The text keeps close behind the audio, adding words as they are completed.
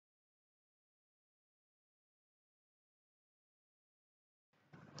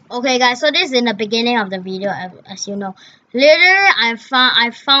Okay, guys. So this is in the beginning of the video, as you know. Later,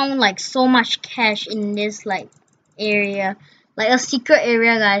 I found like so much cash in this like area, like a secret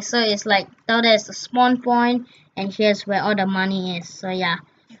area, guys. So it's like down there's a spawn point, and here's where all the money is. So yeah,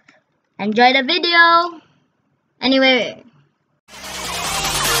 enjoy the video. Anyway.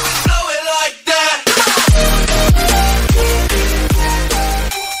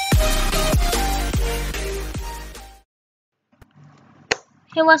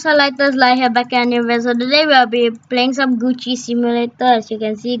 Hey, what's up, lighters? Light here back anyway. So today we'll be playing some Gucci simulator. As you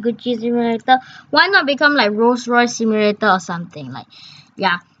can see, Gucci simulator. Why not become like Rolls Royce simulator or something like?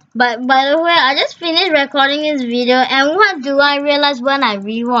 Yeah. But by the way, I just finished recording this video, and what do I realize when I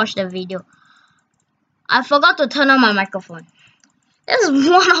rewatch the video? I forgot to turn on my microphone. This is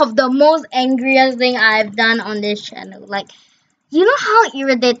one of the most angriest thing I've done on this channel. Like, you know how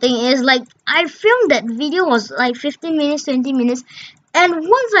irritating it is? Like, I filmed that video was like 15 minutes, 20 minutes. And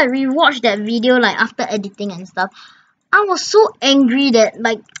once I rewatched that video, like after editing and stuff, I was so angry that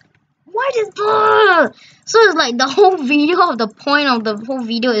like, why did so it's like the whole video, the point of the whole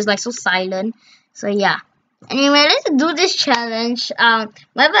video is like so silent. So yeah. Anyway, let's do this challenge.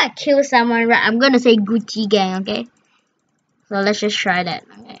 Whenever I kill someone, right, I'm gonna say Gucci gang, okay? So let's just try that.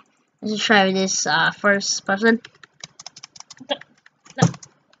 Okay. Let's just try with this first person.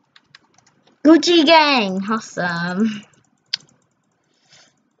 Gucci gang, awesome.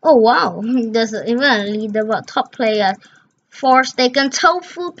 Oh wow, there's even a leaderboard. Top players. Force taken.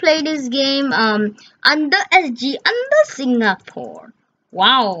 Tofu play this game. Under SG, under Singapore.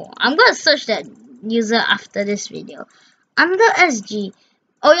 Wow, I'm gonna search that user after this video. Under SG.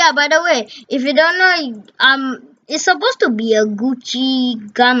 Oh yeah, by the way, if you don't know, it's supposed to be a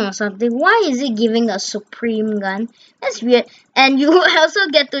Gucci gun or something. Why is it giving a Supreme gun? That's weird. And you also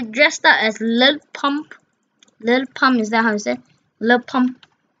get to dress up as Lil Pump. Lil Pump, is that how you say? Lil Pump.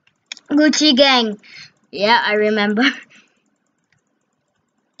 Gucci gang. Yeah, I remember.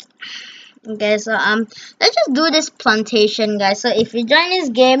 Okay, so let's just do this plantation, guys. So if you join this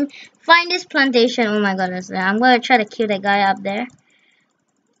game, find this plantation. Oh my goodness, I'm gonna try to kill that guy up there.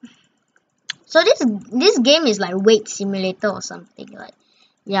 So this game is like weight simulator or something, like,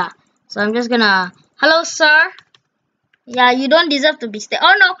 yeah. So I'm just gonna, hello sir. Yeah, you don't deserve to be stay.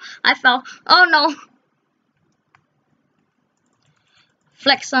 Oh no, I fell. Oh no.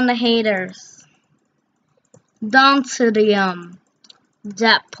 Flex on the haters. Down to the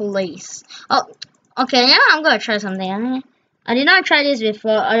that place. Oh, okay. Yeah, I'm gonna try something. I did not try this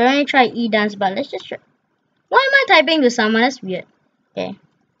before. I only tried e-dance, but let's just try. Why am I typing to someone? That's weird. Okay.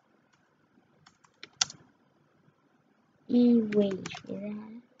 E-wave.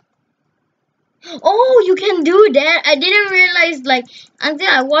 Oh, you can do that. I didn't realize, like, until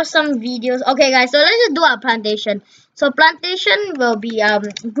I watched some videos. Okay, guys. So let's just do our plantation. So plantation will be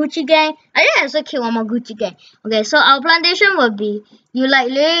Gucci gang. I think I also kill one more Gucci gang. Okay, so our plantation will be, you like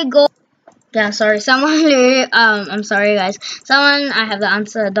literally go. Yeah, sorry, someone literally I'm sorry guys. Someone, I have to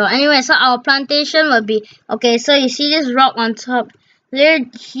answer the door. Anyway, so our plantation will be, okay, so you see this rock on top.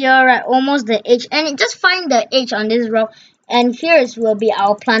 Literally here, right, almost the edge, and just find the edge on this rock, and here will be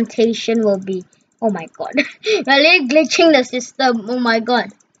our plantation will be. Oh my god. We're literally glitching the system. Oh my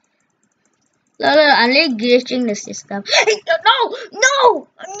god. I'm really glitching the system. No! No!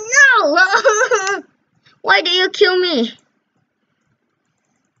 No! Why do you kill me?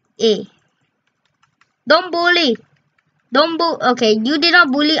 Eh. Don't bully. Don't okay, you did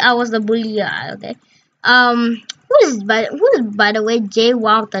not bully. I was the bully. Okay. Who is by the way J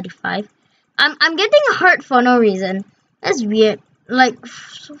Wow 35? I'm getting hurt for no reason. That's weird. Like,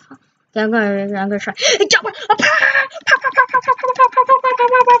 so far. Okay, I'm gonna try.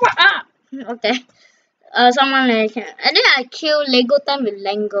 Okay. Someone like, and then I kill Lego time with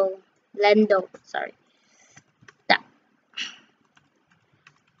Lando. Sorry. That.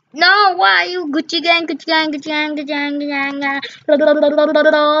 No, why are you Gucci gang?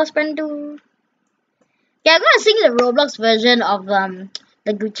 Spend two. Yeah, I'm gonna sing the Roblox version of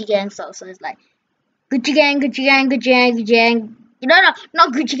the Gucci gang song. So it's like Gucci gang. No,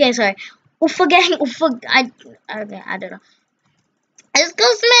 not Gucci gang. Sorry, Uffa gang. I don't know.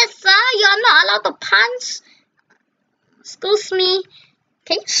 Excuse me, sir. You're not allowed to punch. Excuse me.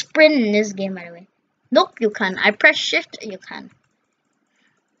 Can you sprint in this game, by the way? Nope, you can't. I press shift, you can.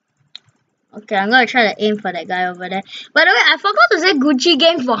 Okay, I'm gonna try to aim for that guy over there. By the way, I forgot to say Gucci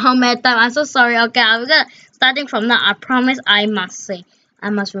gang for how many times. I'm so sorry. Okay, I'm gonna starting from now. I promise I must say. I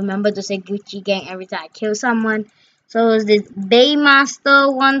must remember to say Gucci gang every time I kill someone. So it's this Baymaster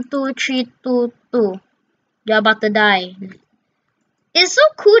 12322. You're about to die. It's so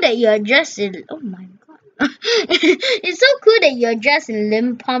cool that you address it. Oh my god. It's so cool that you're dressed in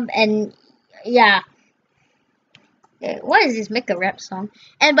limb pump and yeah. What is this? Make a rap song.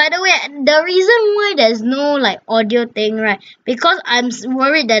 And by the way, the reason why there's no like audio thing, right? Because I'm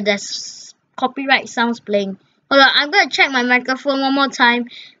worried that there's copyright sounds playing. Hold on, I'm gonna check my microphone one more time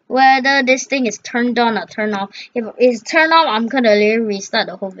whether this thing is turned on or turned off. If it's turned off, I'm gonna restart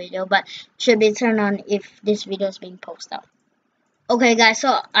the whole video, but should be turned on if this video is being posted out. Okay guys,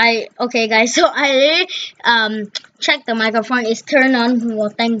 so I really checked the microphone. It's turned on. Well,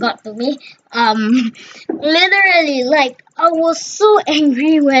 thank God for me. Literally, like I was so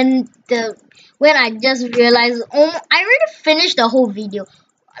angry when I just realized. Oh, I already finished the whole video.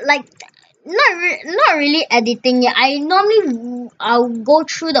 Like not really editing it. I'll go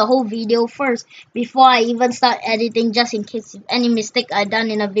through the whole video first before I even start editing, just in case if any mistake I done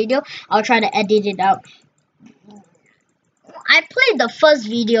in a video, I'll try to edit it out. I played the first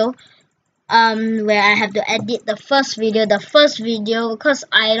video where I have to edit the first video because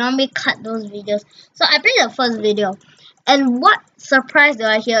I normally cut those videos. So I played the first video, and what surprise do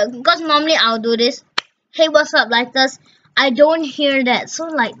I hear? Because normally I'll do this, hey what's up lighters, I don't hear that. So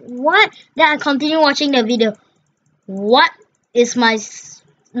like what? Then I continue watching the video. What is my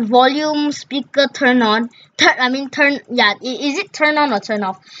volume speaker turn on? Is it turn on or turn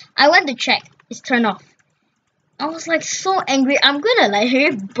off? I went to check. It's turned off. I was like so angry. I'm gonna like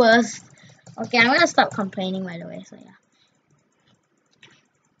really burst. Okay, I'm gonna stop complaining by the way. So yeah,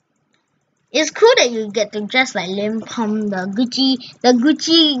 it's cool that you get to dress like limb pump, the Gucci.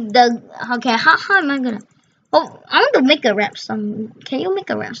 Okay, how am I gonna? Oh, I want to make a rap song. Can you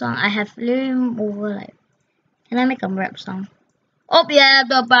make a rap song? I have limb over like. Can I make a rap song? Oh yeah,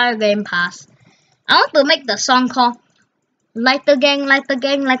 the bar game pass. I want to make the song called Lighter Gang, Lighter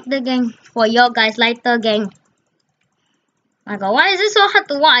Gang, Lighter Gang for your guys, Lighter Gang. My god, why is it so hard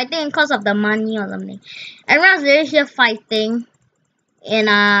to watch? I think because of the money or something. Everyone's really here fighting. And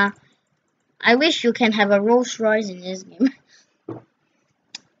I wish you can have a Rolls Royce in this game.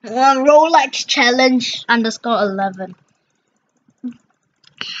 Rolex challenge _11.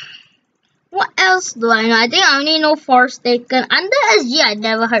 What else do I know? I think I only know Forsaken. Under SG I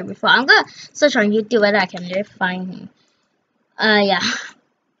never heard before. I'm gonna search on YouTube whether I can really find him. Yeah.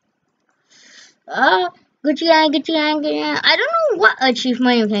 Gucci gang, Gucci gang, Gucci gang. I don't know what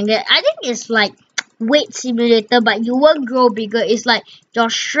achievement you can get. I think it's like weight simulator, but you won't grow bigger. It's like your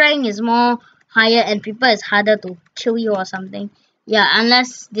strength is more higher and people is harder to kill you or something. Yeah,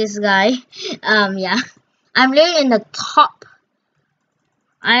 unless this guy. Yeah. I'm literally in the top.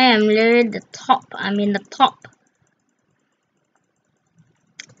 I am literally the top. I'm in the top.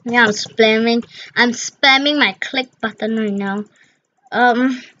 Yeah, I'm spamming my click button right now.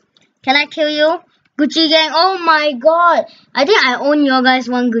 Can I kill you? Gucci gang. Oh my god. I think I own your guys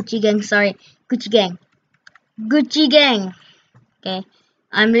one Gucci gang. Sorry. Gucci gang. Gucci gang. Okay.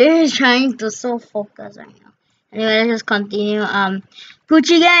 I'm really trying to so focus right now. Anyway, let's just continue.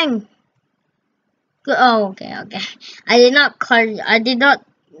 Gucci gang. Oh, okay. I did not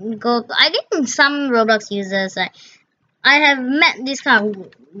go. I think some Roblox users, like, I have met these kind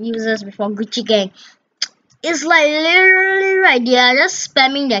of users before. Gucci gang. It's like literally right. They are just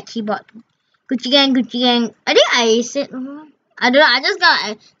spamming their keyboard. Gucci gang, Gucci gang. I think I said. I don't know. I just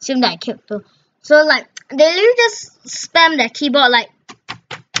gotta assume that I killed too. So like they literally just spam their keyboard like,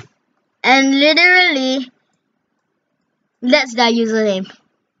 and literally that's their username.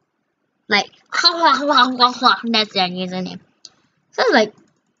 Like that's their username. So it's like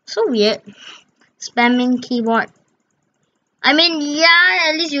so weird. Spamming keyboard. I mean, yeah,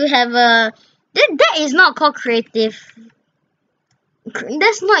 at least you have a. That is not called creative.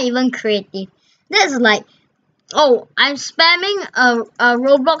 That's not even creative. That's like, oh, I'm spamming a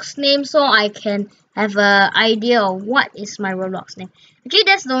Roblox name so I can have a idea of what is my Roblox name. Actually,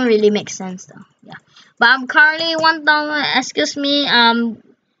 that don't really make sense though. Yeah, but I'm currently 1,000. Excuse me.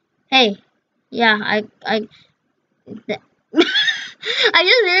 Hey, yeah, I I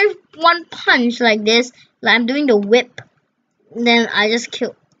just did one punch like this. Like I'm doing the whip. Then I just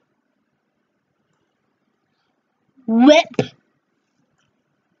killed. Whip.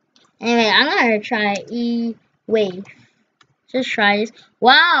 Anyway, I'm gonna try E-wave. Just try this.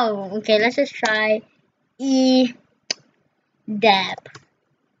 Wow. Okay, let's just try E-dab.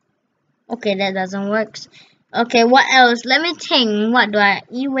 Okay, that doesn't work. Okay, what else? Let me think. What do I?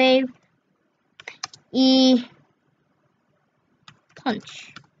 E-wave. E-punch.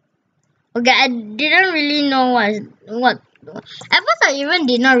 Okay, I didn't really know what. At first, I even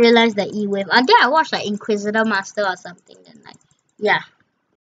did not realize the E-wave. I think I watched like Inquisitor Master or something. Then like, yeah.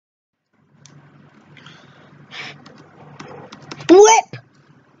 Whip.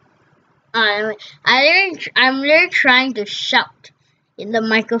 I'm really trying to shout in the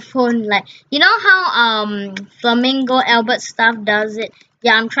microphone, like you know how Flamingo Albert stuff does it.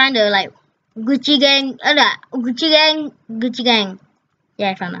 Yeah, I'm trying to like Gucci gang, Gucci gang, Gucci gang.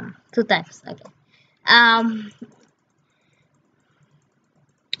 Yeah, I found out 2 times. Okay. Um.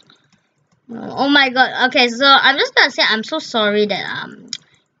 Oh my God. Okay, so I'm just gonna say I'm so sorry that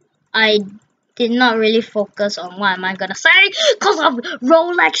I did not really focus on what am I gonna say because of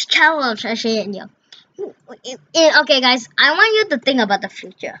Rolex challenge. Actually, yeah. Okay, guys, I want you to think about the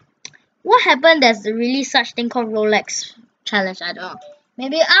future. What happened? There's really such thing called Rolex challenge. I don't know.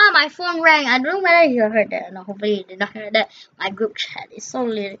 Maybe my phone rang. I don't know whether you heard that. No, hopefully you did not hear that. My group chat is so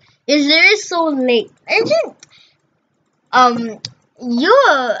late. It's literally so late. And just,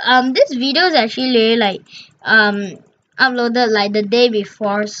 this video is actually like uploaded like the day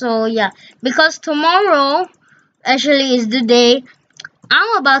before. So yeah, because tomorrow actually is the day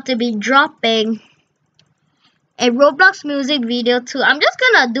I'm about to be dropping a Roblox music video too. I'm just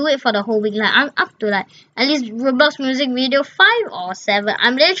gonna do it for the whole week. Like I'm up to like at least Roblox music video 5 or 7.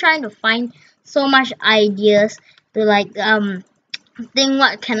 I'm really trying to find so much ideas to like think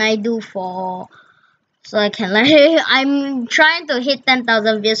what can I do for, so I can like I'm trying to hit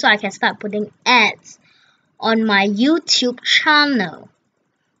 10,000 views so I can start putting ads on my YouTube channel.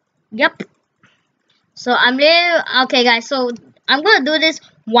 Yep. So I'm really okay, guys. So I'm gonna do this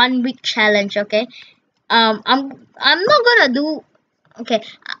 1 week challenge. Okay. I'm not gonna do. Okay.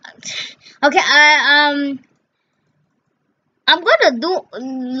 Okay. I'm gonna do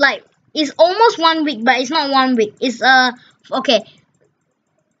like it's almost 1 week, but it's not 1 week. It's okay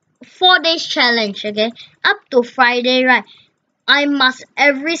 4 days challenge. Okay, up to Friday, right? I must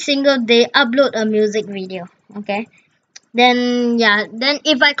every single day upload a music video. Okay. Then yeah, then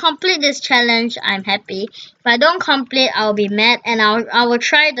if I complete this challenge, I'm happy. If I don't complete, I'll be mad, and I will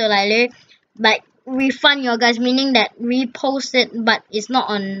try to like refund your guys, meaning that repost it, but it's not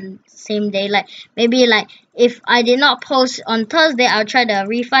on same day. Like maybe like if I did not post on Thursday, I'll try to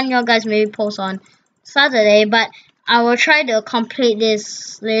refund your guys, maybe post on Saturday, but I will try to complete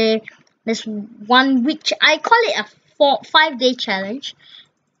this 1 week. I call it a 5 day challenge.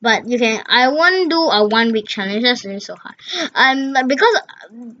 But you can, I won't do a 1 week challenge. That's really so hard. Because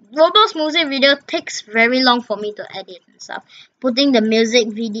Roblox music video takes very long for me to edit and stuff. Putting the music,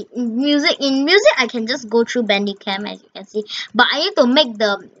 I can just go through Bandicam, as you can see. But I need to make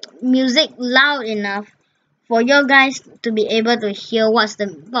the music loud enough for you guys to be able to hear what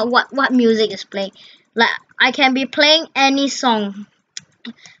music is playing. Like I can be playing any song.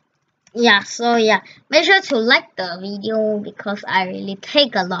 Yeah, so yeah, make sure to like the video because I really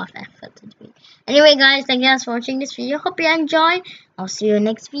take a lot of effort to do it. Anyway, guys, thank you guys for watching this video. Hope you enjoy. I'll see you in the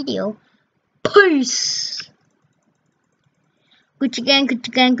next video. Peace. Gucci gang,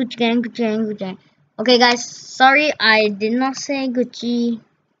 Gucci gang, Gucci gang, Gucci gang, Gucci gang. Okay, guys, sorry I did not say Gucci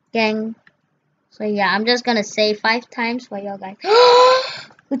gang. So yeah, I'm just gonna say 5 times for you guys.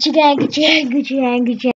 Gucci gang, Gucci gang, Gucci gang, Gucci gang.